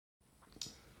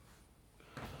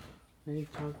I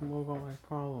need to talk more about my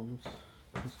problems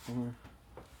this summer.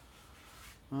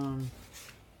 Um,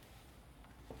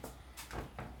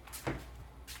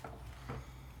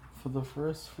 for the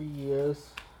first 3 years,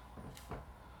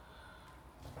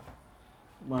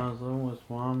 when I was living with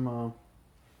mom,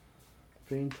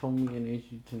 Fane told me I need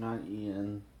you to not eat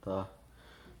in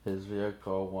his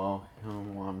vehicle while him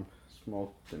and mom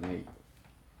smoked and ate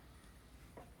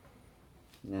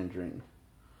and drink.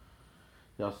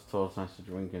 He also told us not to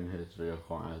drink in his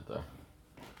vehicle either.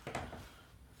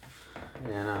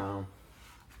 And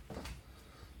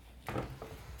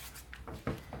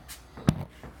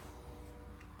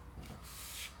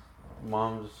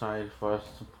mom decided for us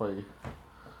to play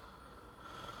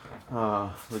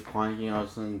the Quanking. I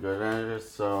wasn't good at it,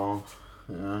 so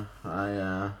yeah,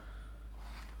 I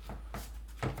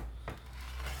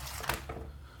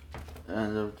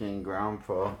ended up getting ground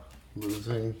for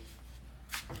losing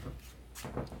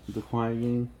the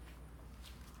Quanking.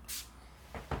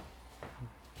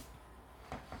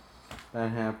 That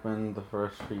happened the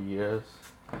first 3 years.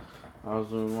 I was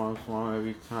with mom's mom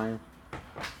every time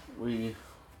we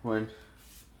went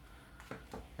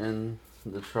in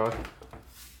the truck.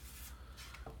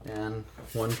 And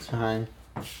one time,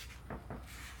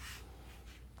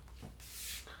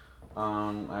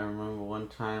 I remember one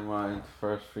time in the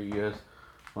first 3 years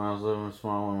when I was living with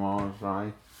mom when mom was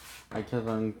dying, I kept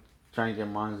on trying to get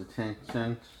mom's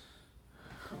attention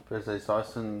because I saw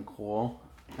something cool.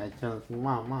 I told her,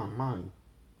 Mom.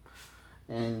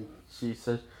 And she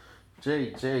said,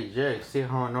 Jay, see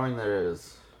how annoying that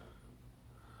is.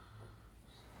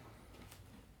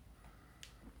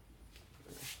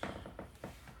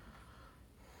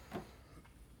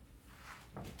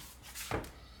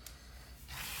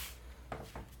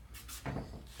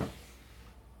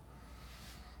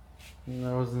 And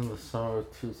that was in the summer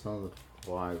of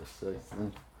 2005 or 6.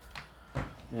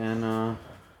 And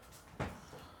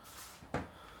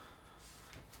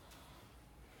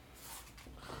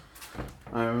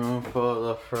I remember for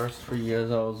the first 3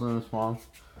 years I was with his mom.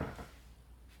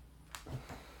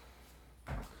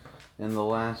 In the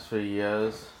last 3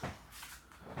 years,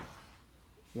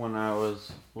 when I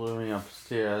was living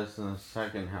upstairs in the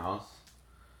second house,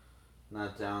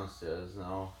 not downstairs,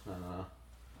 no,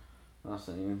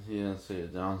 nothing. He didn't see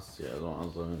it downstairs when I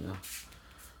was living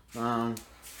there.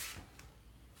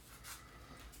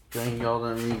 Then he yelled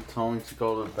at me, told me to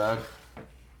go to bed. It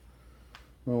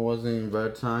wasn't even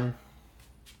bedtime.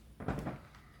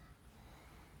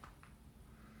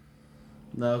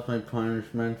 That was my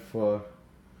punishment for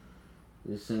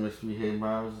this misbehaving, but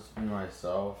I was just being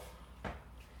myself.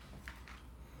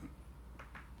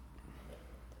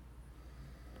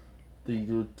 They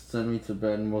do send me to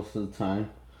bed most of the time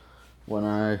when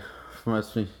I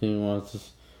misbehaving was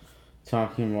just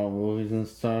talking about movies and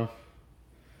stuff.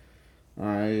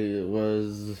 I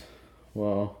was,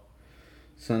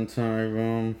 sent to my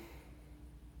room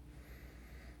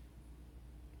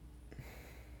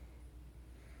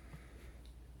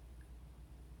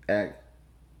at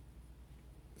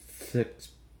 6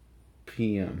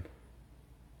 p.m.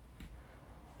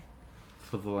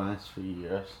 for the last 3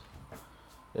 years.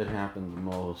 It happened the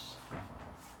most.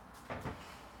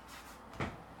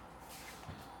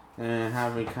 And it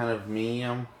had me kind of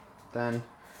medium then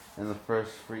in the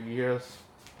first 3 years.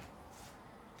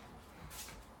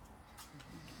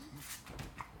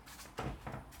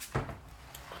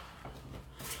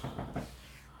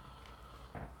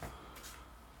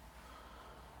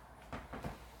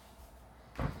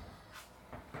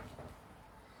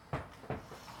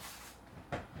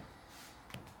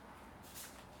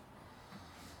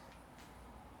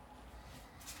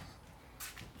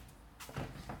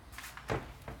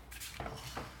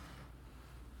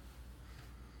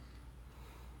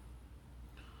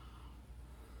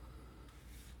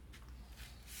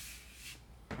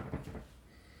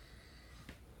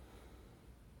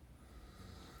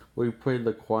 We played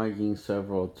the quiet game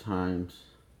several times.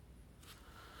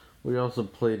 We also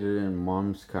played it in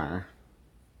Mom's car.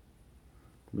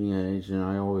 Me and Agent,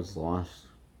 I always lost.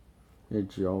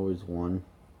 Agent always won.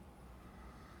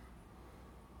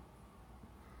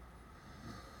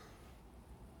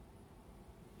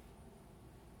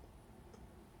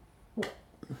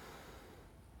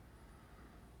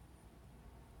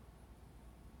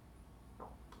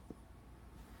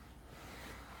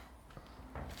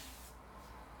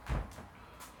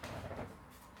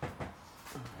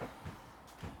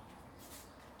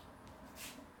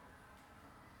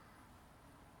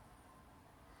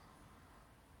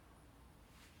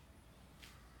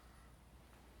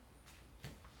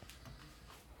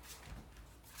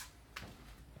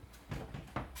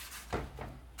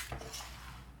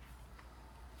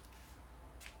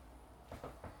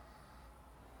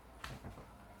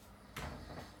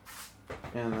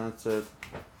 And that's it.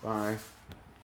 Bye.